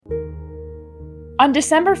On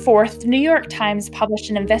December 4th, the New York Times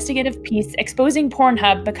published an investigative piece exposing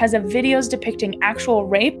Pornhub because of videos depicting actual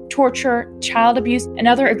rape, torture, child abuse, and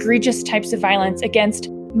other egregious types of violence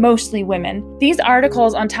against mostly women. These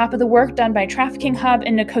articles, on top of the work done by Trafficking Hub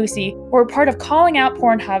and Nkosi, were part of calling out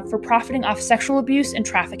Pornhub for profiting off sexual abuse and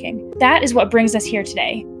trafficking. That is what brings us here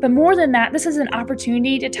today. But more than that, this is an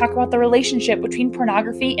opportunity to talk about the relationship between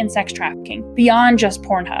pornography and sex trafficking, beyond just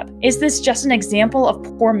Pornhub. Is this just an example of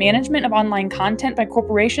poor management of online content by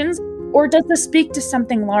corporations, or does this speak to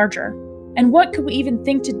something larger? And what could we even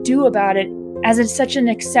think to do about it, as it's such an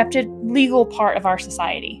accepted legal part of our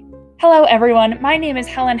society? Hello everyone, my name is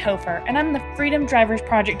Helen Hofer, and I'm the Freedom Drivers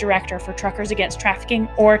Project Director for Truckers Against Trafficking,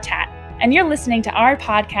 or TAT, and you're listening to our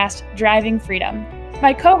podcast, Driving Freedom.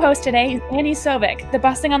 My co-host today is Annie Sovic, the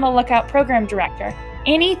Busing on the Lookout Program Director.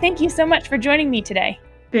 Annie, thank you so much for joining me today.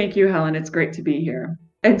 Thank you, Helen. It's great to be here.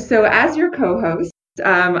 And so as your co-host,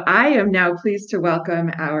 I am now pleased to welcome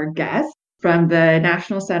our guest from the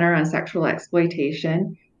National Center on Sexual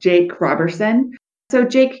Exploitation, Jake Roberson. So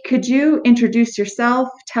Jake, could you introduce yourself,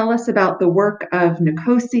 tell us about the work of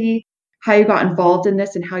Nkosi, how you got involved in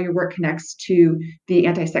this, and how your work connects to the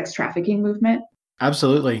anti-sex trafficking movement?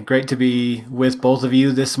 Absolutely. Great to be with both of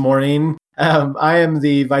you this morning. I am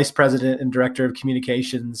the Vice President and Director of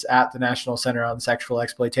Communications at the National Center on Sexual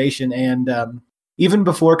Exploitation. And even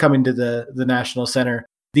before coming to the National Center,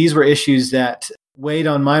 these were issues that weighed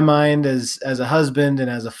on my mind as a husband and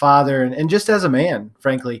as a father and just as a man,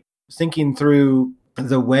 frankly, thinking through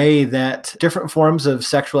the way that different forms of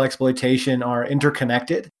sexual exploitation are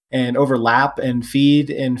interconnected and overlap and feed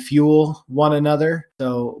and fuel one another.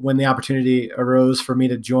 So when the opportunity arose for me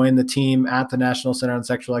to join the team at the National Center on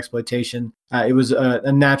Sexual Exploitation, it was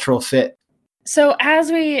a natural fit. So as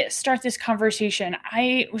we start this conversation,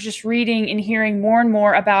 I was just reading and hearing more and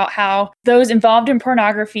more about how those involved in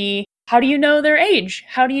pornography, how do you know their age?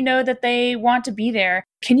 How do you know that they want to be there?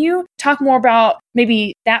 Can you talk more about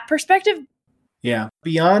maybe that perspective? Yeah.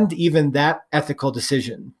 Beyond even that ethical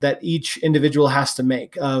decision that each individual has to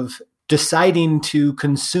make of deciding to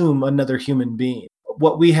consume another human being,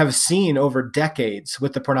 what we have seen over decades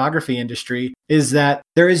with the pornography industry is that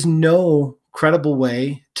there is no credible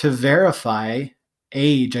way to verify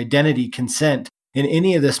age, identity, consent in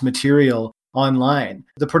any of this material online.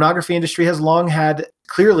 The pornography industry has long had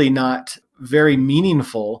clearly not very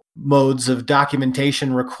meaningful modes of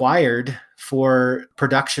documentation required for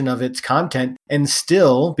production of its content. And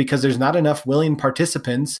still, because there's not enough willing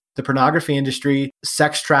participants, the pornography industry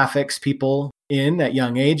sex traffics people in at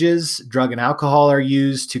young ages. Drug and alcohol are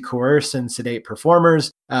used to coerce and sedate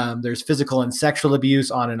performers. There's physical and sexual abuse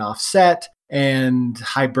on and off set, and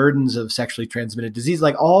high burdens of sexually transmitted disease.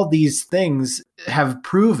 Like all these things have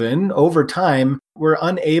proven over time, we're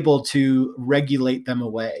unable to regulate them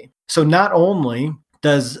away. So not only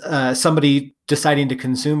does somebody deciding to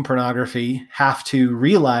consume pornography have to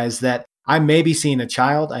realize that I may be seeing a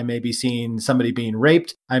child, I may be seeing somebody being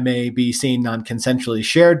raped, I may be seeing non-consensually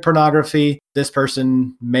shared pornography, this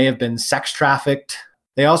person may have been sex trafficked.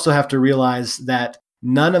 They also have to realize that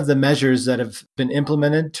none of the measures that have been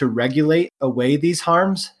implemented to regulate away these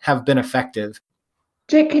harms have been effective.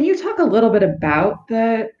 Jake, can you talk a little bit about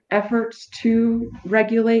the efforts to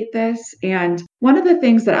regulate this? And one of the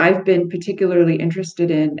things that I've been particularly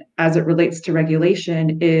interested in as it relates to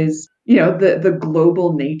regulation is, the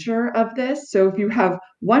global nature of this. So if you have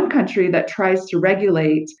one country that tries to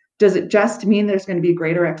regulate, does it just mean there's going to be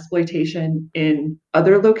greater exploitation in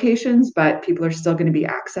other locations, but people are still going to be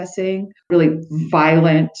accessing really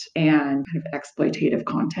violent and kind of exploitative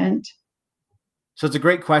content? So it's a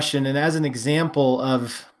great question. And as an example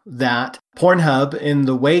of that, Pornhub, in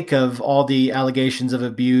the wake of all the allegations of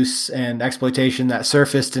abuse and exploitation that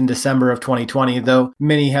surfaced in December of 2020, though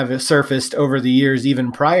many have surfaced over the years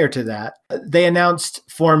even prior to that, they announced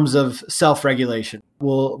forms of self-regulation.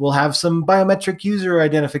 We'll have some biometric user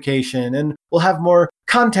identification, and we'll have more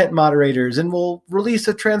content moderators, and we'll release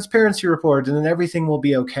a transparency report, and then everything will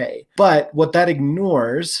be okay. But what that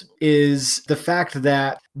ignores is the fact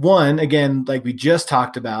that, one, again, like we just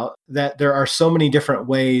talked about, that there are so many different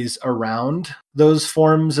ways around those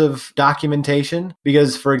forms of documentation.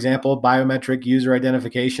 Because, for example, biometric user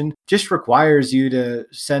identification just requires you to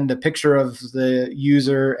send a picture of the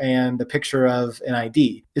user and a picture of an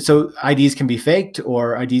ID. So IDs can be faked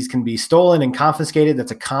or IDs can be stolen and confiscated.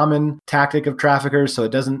 That's a common tactic of traffickers. So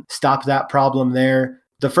it doesn't stop that problem there.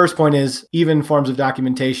 The first point is even forms of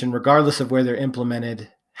documentation, regardless of where they're implemented,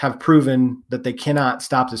 have proven that they cannot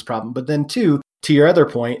stop this problem. But then two, to your other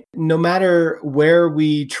point, no matter where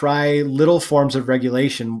we try little forms of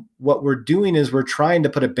regulation, what we're doing is we're trying to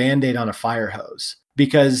put a Band-Aid on a fire hose.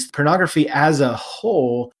 because pornography as a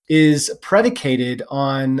whole is predicated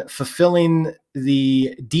on fulfilling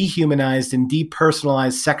the dehumanized and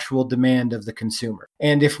depersonalized sexual demand of the consumer.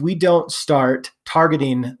 And if we don't start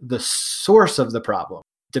targeting the source of the problem,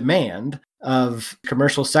 demand of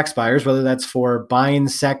commercial sex buyers, whether that's for buying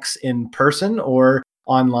sex in person or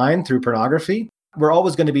online through pornography, we're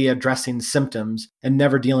always going to be addressing symptoms and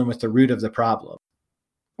never dealing with the root of the problem.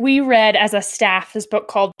 We read as a staff this book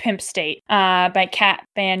called Pimp State by Kat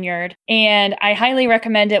Banyard, and I highly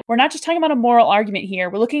recommend it. We're not just talking about a moral argument here.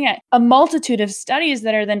 We're looking at a multitude of studies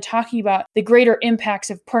that are then talking about the greater impacts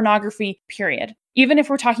of pornography, period. Even if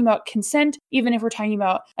we're talking about consent, even if we're talking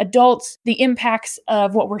about adults, the impacts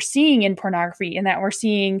of what we're seeing in pornography, and that we're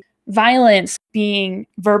seeing violence being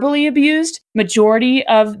verbally abused. Majority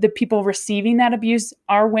of the people receiving that abuse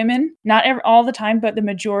are women. Not all the time, but the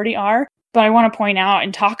majority are. But I want to point out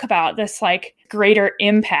and talk about this greater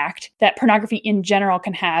impact that pornography in general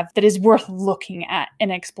can have that is worth looking at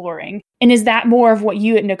and exploring. And is that more of what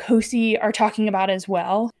you at NCOSE are talking about as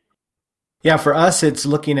well? Yeah, for us, it's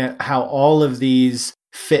looking at how all of these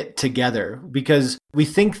fit together, because we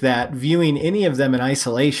think that viewing any of them in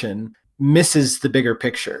isolation misses the bigger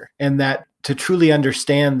picture, and that to truly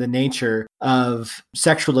understand the nature of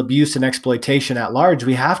sexual abuse and exploitation at large,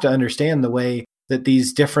 we have to understand the way that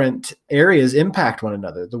these different areas impact one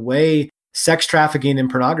another, the way sex trafficking and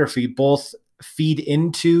pornography both feed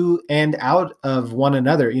into and out of one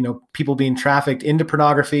another. People being trafficked into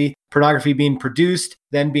pornography, pornography being produced,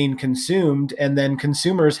 then being consumed, and then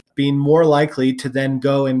consumers being more likely to then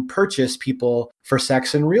go and purchase people for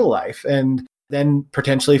sex in real life, and then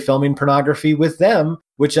potentially filming pornography with them,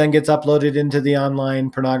 which then gets uploaded into the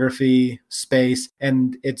online pornography space,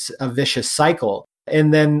 and it's a vicious cycle.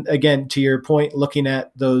 And then again, to your point, looking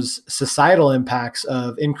at those societal impacts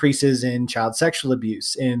of increases in child sexual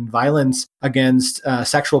abuse, in violence against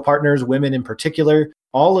sexual partners, women in particular,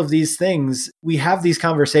 all of these things, we have these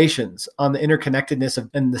conversations on the interconnectedness of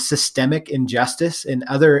and the systemic injustice in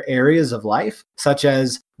other areas of life, such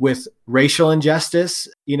as with racial injustice.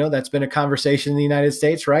 That's been a conversation in the United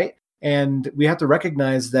States, right? And we have to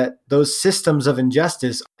recognize that those systems of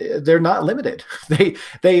injustice, they're not limited.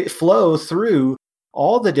 They flow through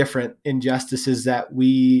all the different injustices that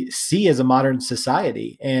we see as a modern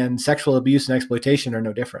society, and sexual abuse and exploitation are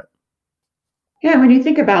no different. Yeah, when you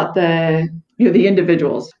think about the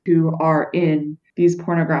individuals who are in these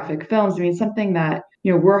pornographic films, something that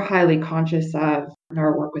we're highly conscious of in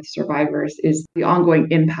our work with survivors is the ongoing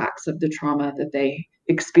impacts of the trauma that they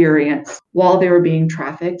experience while they were being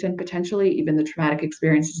trafficked, and potentially even the traumatic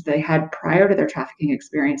experiences they had prior to their trafficking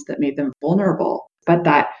experience that made them vulnerable. But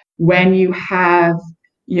that when you have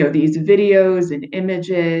these videos and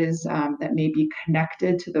images that may be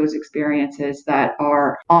connected to those experiences that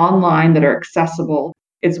are online, that are accessible,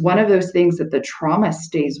 it's one of those things that the trauma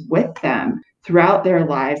stays with them throughout their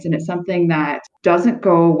lives. And it's something that doesn't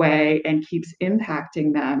go away and keeps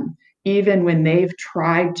impacting them even when they've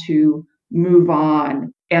tried to move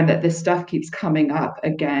on, and that this stuff keeps coming up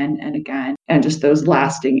again and again. And just those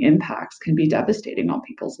lasting impacts can be devastating on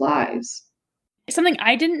people's lives. Something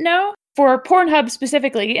I didn't know, for Pornhub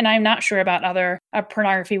specifically, and I'm not sure about other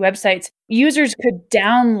pornography websites, users could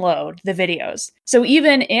download the videos. So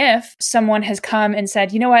even if someone has come and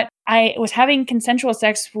said, you know what, I was having consensual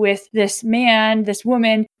sex with this man, this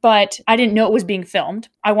woman, but I didn't know it was being filmed.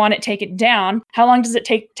 I want it taken down. How long does it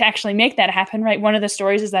take to actually make that happen, right? One of the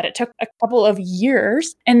stories is that it took a couple of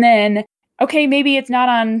years, and then, okay, maybe it's not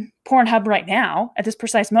on Pornhub right now at this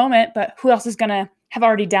precise moment, but who else is going to have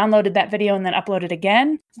already downloaded that video and then upload it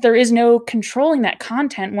again? There is no controlling that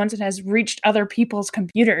content once it has reached other people's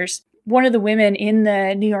computers. One of the women in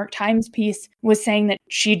the New York Times piece was saying that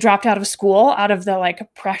she dropped out of school out of the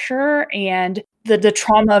pressure and the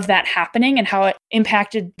trauma of that happening, and how it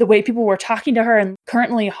impacted the way people were talking to her, and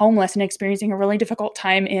currently homeless and experiencing a really difficult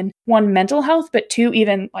time in, one, mental health, but two,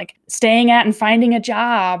 even staying at and finding a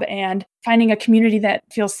job and finding a community that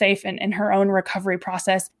feels safe in her own recovery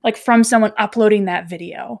process, from someone uploading that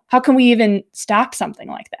video. How can we even stop something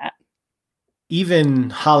like that? Even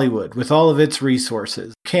Hollywood, with all of its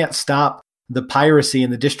resources, can't stop the piracy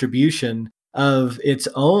and the distribution of its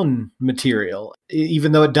own material.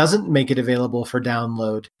 Even though it doesn't make it available for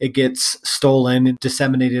download, it gets stolen and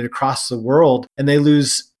disseminated across the world, and they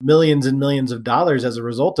lose millions and millions of dollars as a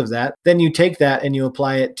result of that. Then you take that and you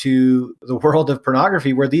apply it to the world of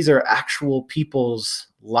pornography, where these are actual people's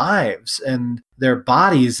lives and their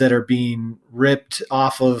bodies that are being ripped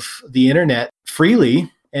off of the internet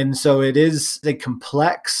freely. And so it is a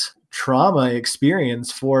complex trauma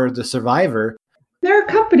experience for the survivor. There are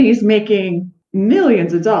companies making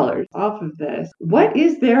millions of dollars off of this. What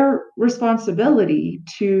is their responsibility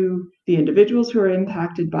to the individuals who are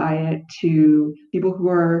impacted by it, to people who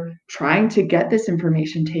are trying to get this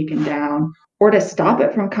information taken down, or to stop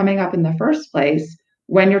it from coming up in the first place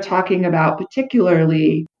when you're talking about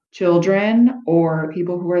particularly children or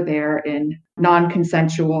people who are there in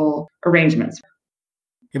non-consensual arrangements?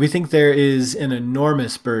 We think there is an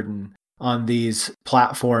enormous burden on these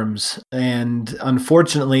platforms. And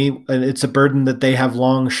unfortunately, it's a burden that they have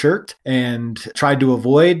long shirked and tried to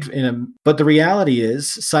avoid. But the reality is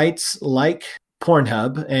sites like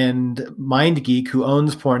Pornhub and MindGeek, who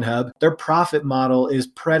owns Pornhub, their profit model is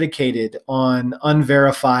predicated on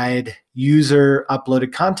unverified user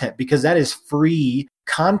uploaded content because that is free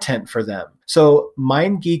content for them. So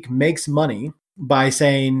MindGeek makes money by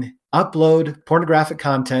saying, upload pornographic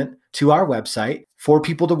content to our website for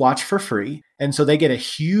people to watch for free. And so they get a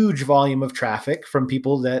huge volume of traffic from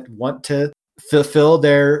people that want to fulfill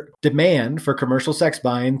their demand for commercial sex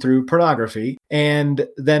buying through pornography. And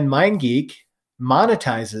then MindGeek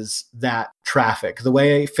monetizes that traffic the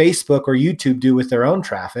way Facebook or YouTube do with their own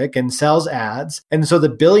traffic and sells ads. And so the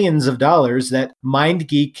billions of dollars that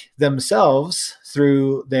MindGeek themselves,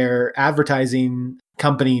 through their advertising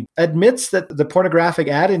company, admits that the pornographic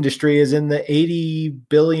ad industry is in the 80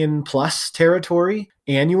 billion plus territory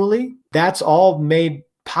annually. That's all made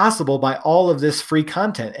possible by all of this free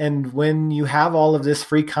content. And when you have all of this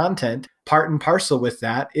free content, part and parcel with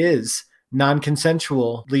that is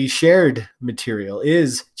non-consensually shared material,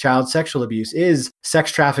 is child sexual abuse, is sex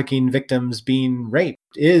trafficking victims being raped,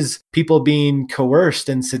 is people being coerced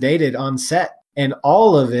and sedated on set, and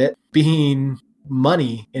all of it being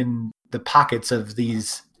money in the pockets of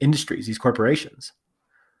these industries, these corporations.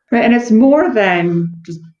 Right. And it's more than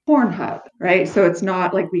just Pornhub, right? So it's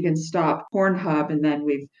not like we can stop Pornhub and then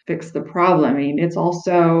we've fixed the problem. I mean, it's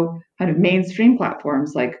also kind of mainstream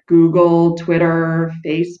platforms like Google, Twitter,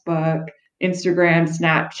 Facebook, Instagram,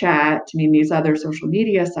 Snapchat. I mean, these other social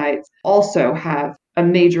media sites also have a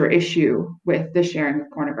major issue with the sharing of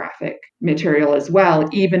pornographic material as well.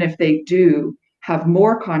 Even if they do have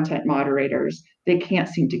more content moderators, they can't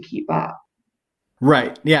seem to keep up.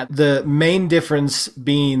 Right. Yeah. The main difference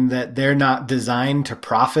being that they're not designed to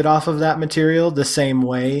profit off of that material the same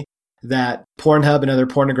way that Pornhub and other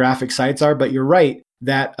pornographic sites are. But you're right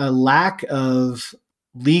that a lack of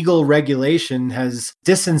legal regulation has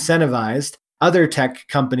disincentivized other tech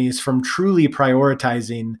companies from truly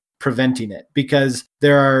prioritizing preventing it, because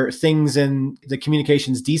there are things in the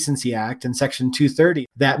Communications Decency Act and Section 230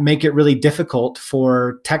 that make it really difficult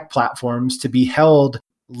for tech platforms to be held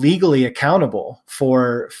legally accountable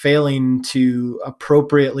for failing to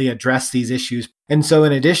appropriately address these issues. And so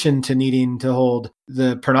in addition to needing to hold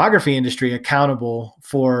the pornography industry accountable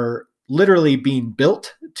for literally being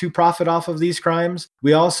built to profit off of these crimes,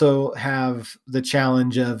 we also have the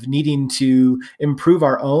challenge of needing to improve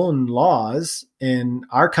our own laws in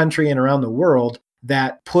our country and around the world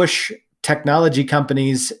that push technology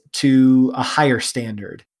companies to a higher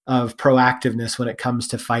standard of proactiveness when it comes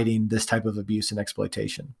to fighting this type of abuse and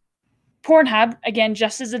exploitation. Pornhub, again,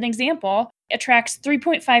 just as an example, attracts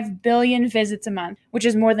 3.5 billion visits a month, which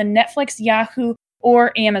is more than Netflix, Yahoo,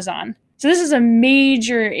 or Amazon. So this is a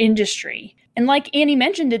major industry. And like Annie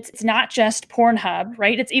mentioned, it's not just Pornhub,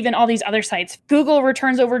 right? It's even all these other sites. Google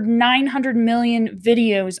returns over 900 million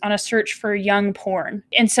videos on a search for young porn.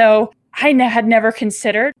 And so I had never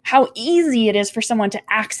considered how easy it is for someone to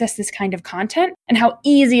access this kind of content and how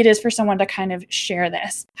easy it is for someone to kind of share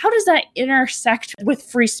this. How does that intersect with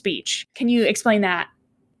free speech? Can you explain that?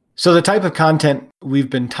 So the type of content we've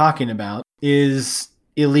been talking about is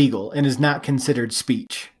illegal and is not considered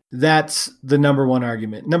speech. That's the number one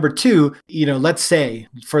argument. Number two, let's say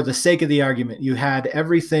for the sake of the argument, you had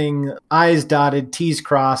everything I's dotted, T's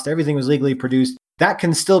crossed, everything was legally produced. That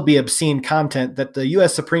can still be obscene content that the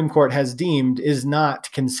U.S. Supreme Court has deemed is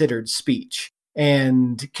not considered speech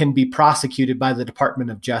and can be prosecuted by the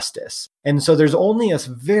Department of Justice. And so there's only a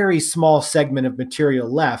very small segment of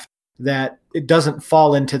material left that it doesn't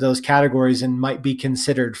fall into those categories and might be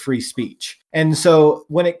considered free speech. And so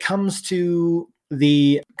when it comes to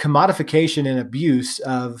the commodification and abuse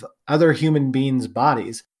of other human beings'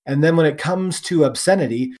 bodies, and then when it comes to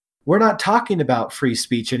obscenity, we're not talking about free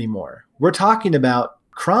speech anymore. We're talking about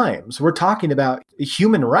crimes. We're talking about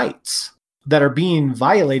human rights that are being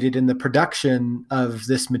violated in the production of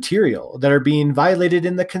this material, that are being violated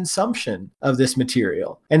in the consumption of this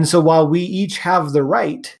material. And so while we each have the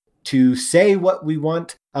right to say what we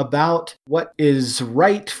want about what is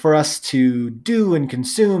right for us to do and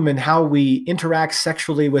consume and how we interact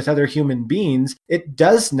sexually with other human beings, it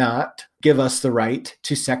does not give us the right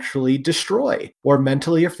to sexually destroy or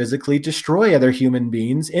mentally or physically destroy other human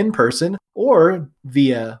beings in person or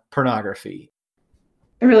via pornography.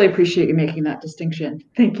 I really appreciate you making that distinction.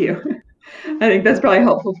 Thank you. I think that's probably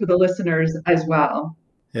helpful for the listeners as well.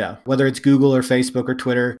 Yeah, whether it's Google or Facebook or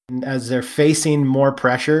Twitter, as they're facing more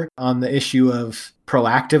pressure on the issue of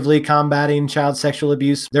proactively combating child sexual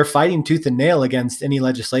abuse, they're fighting tooth and nail against any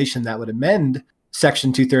legislation that would amend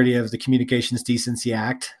Section 230 of the Communications Decency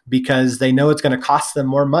Act because they know it's going to cost them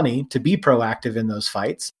more money to be proactive in those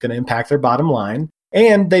fights, going to impact their bottom line,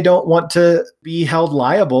 and they don't want to be held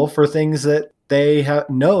liable for things that they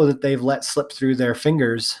know that they've let slip through their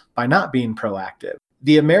fingers by not being proactive.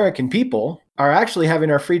 The American people are actually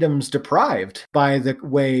having our freedoms deprived by the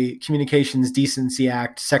way Communications Decency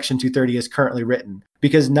Act Section 230 is currently written,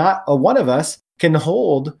 because not a one of us can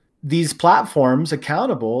hold these platforms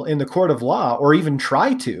accountable in the court of law or even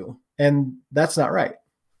try to, and that's not right.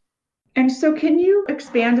 And so can you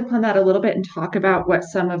expand upon that a little bit and talk about what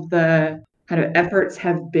some of the kind of efforts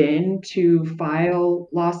have been to file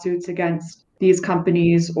lawsuits against these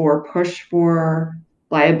companies or push for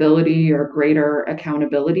liability or greater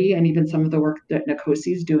accountability, and even some of the work that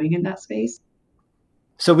NACOSI is doing in that space?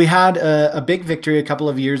 So we had a big victory a couple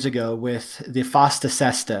of years ago with the FOSTA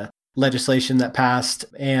SESTA legislation that passed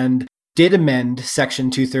and did amend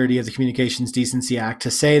Section 230 of the Communications Decency Act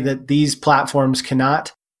to say that these platforms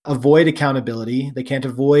cannot avoid accountability. They can't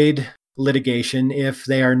avoid litigation if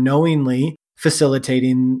they are knowingly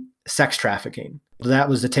facilitating sex trafficking. That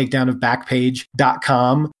was the takedown of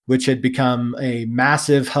Backpage.com, which had become a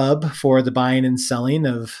massive hub for the buying and selling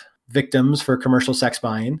of victims for commercial sex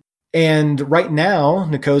buying. And right now,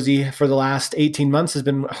 NACOSI, for the last 18 months, has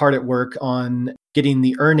been hard at work on getting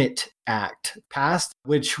the Earn It Act passed,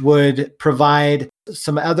 which would provide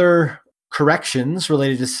some other corrections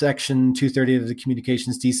related to Section 230 of the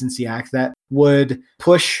Communications Decency Act that would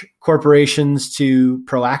push corporations to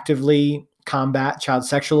proactively combat child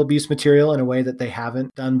sexual abuse material in a way that they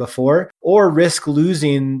haven't done before, or risk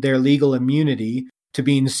losing their legal immunity to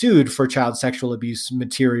being sued for child sexual abuse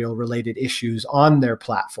material related issues on their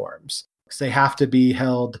platforms. They have to be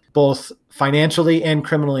held both financially and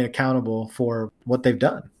criminally accountable for what they've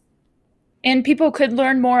done. And people could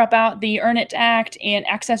learn more about the Earn It Act and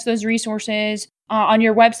access those resources on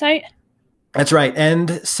your website? That's right.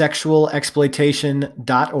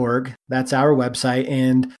 EndSexualExploitation.org. That's our website.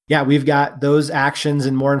 And yeah, we've got those actions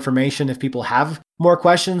and more information. If people have more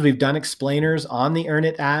questions, we've done explainers on the Earn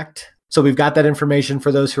It Act. So we've got that information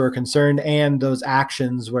for those who are concerned and those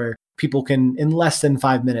actions where people can, in less than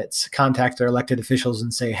 5 minutes, contact their elected officials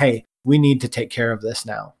and say, hey, we need to take care of this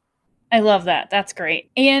now. I love that. That's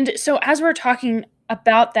great. And so as we're talking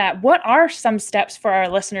about that, what are some steps for our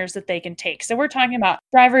listeners that they can take? So we're talking about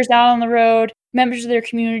drivers out on the road, members of their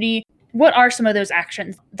community. What are some of those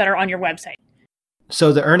actions that are on your website?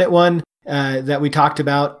 So the Earn It one that we talked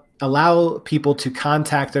about, allow people to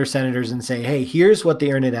contact their senators and say, hey, here's what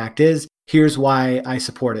the Earn It Act is. Here's why I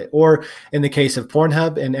support it. Or in the case of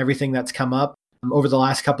Pornhub and everything that's come up over the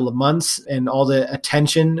last couple of months and all the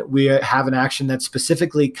attention, we have an action that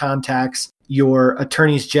specifically contacts your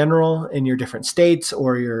attorneys general in your different states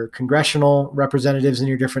or your congressional representatives in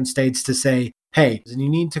your different states to say, hey, you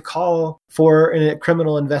need to call for a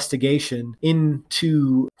criminal investigation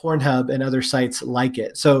into Pornhub and other sites like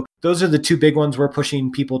it. So those are the two big ones we're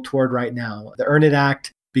pushing people toward right now. The Earn It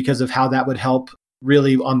Act, because of how that would help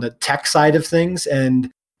really on the tech side of things,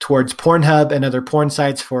 and towards Pornhub and other porn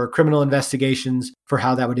sites for criminal investigations for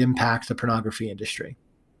how that would impact the pornography industry.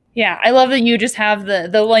 Yeah, I love that you just have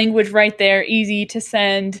the language right there, easy to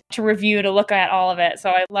send, to review, to look at all of it. So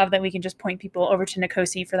I love that we can just point people over to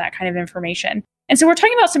NACOSI for that kind of information. And so we're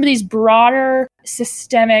talking about some of these broader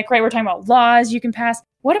systemic, right? We're talking about laws you can pass.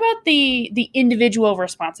 What about the individual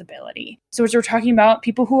responsibility? So as we're talking about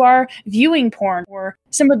people who are viewing porn or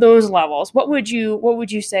some of those levels, what would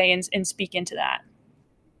you say and speak into that?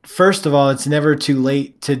 First of all, it's never too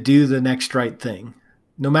late to do the next right thing.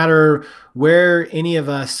 No matter where any of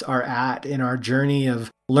us are at in our journey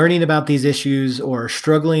of learning about these issues or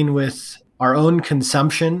struggling with our own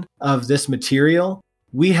consumption of this material,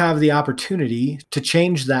 we have the opportunity to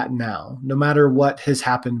change that now, no matter what has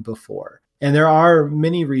happened before. And there are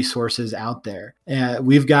many resources out there.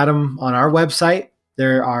 We've got them on our website.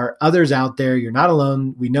 There are others out there. You're not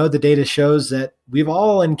alone. We know the data shows that we've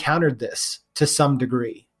all encountered this to some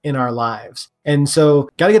degree in our lives. And so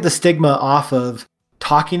got to get the stigma off of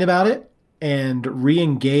talking about it and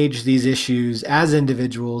re-engage these issues as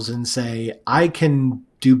individuals and say, I can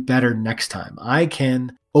do better next time. I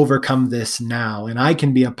can overcome this now, and I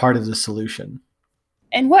can be a part of the solution.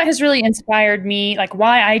 And what has really inspired me, like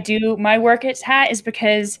why I do my work at TAT, is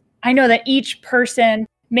because I know that each person,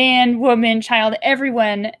 man, woman, child,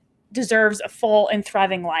 everyone deserves a full and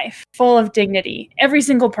thriving life, full of dignity, every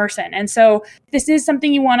single person. And so this is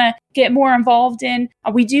something you want to get more involved in.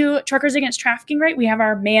 We do Truckers Against Trafficking, right? We have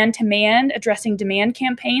our man-to-man addressing demand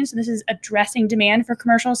campaign. So this is addressing demand for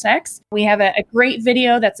commercial sex. We have a great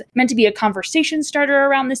video that's meant to be a conversation starter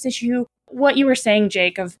around this issue. What you were saying,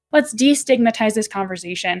 Jake, of let's destigmatize this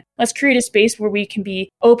conversation. Let's create a space where we can be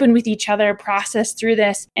open with each other, process through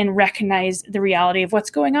this, and recognize the reality of what's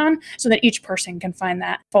going on so that each person can find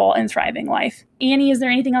that full and thriving life. Annie, is there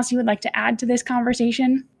anything else you would like to add to this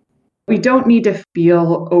conversation? We don't need to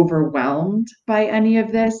feel overwhelmed by any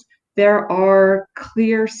of this. There are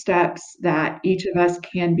clear steps that each of us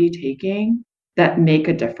can be taking that make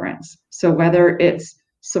a difference. So whether it's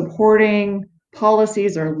supporting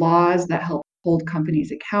policies or laws that help hold companies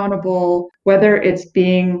accountable, whether it's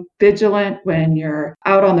being vigilant when you're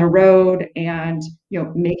out on the road and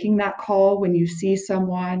making that call when you see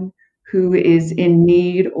someone who is in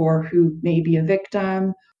need or who may be a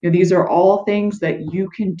victim. These are all things that you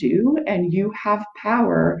can do, and you have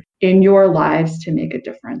power in your lives to make a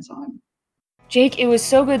difference on. Jake, it was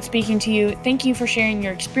so good speaking to you. Thank you for sharing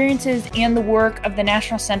your experiences and the work of the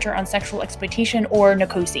National Center on Sexual Exploitation, or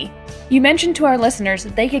NCOSE. You mentioned to our listeners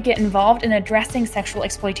that they could get involved in addressing sexual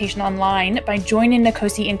exploitation online by joining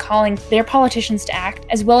NCOSE and calling their politicians to act,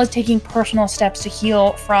 as well as taking personal steps to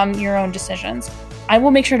heal from your own decisions. I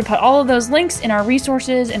will make sure to put all of those links in our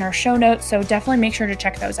resources in our show notes, so definitely make sure to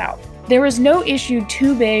check those out. There is no issue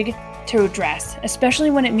too big to address, especially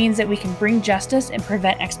when it means that we can bring justice and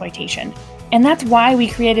prevent exploitation. And that's why we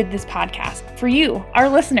created this podcast, for you, our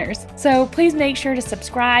listeners. So please make sure to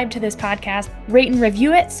subscribe to this podcast, rate and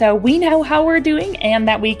review it so we know how we're doing and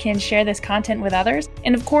that we can share this content with others.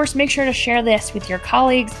 And of course, make sure to share this with your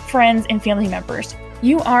colleagues, friends, and family members.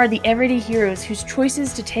 You are the everyday heroes whose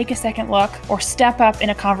choices to take a second look or step up in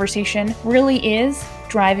a conversation really is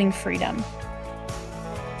driving freedom.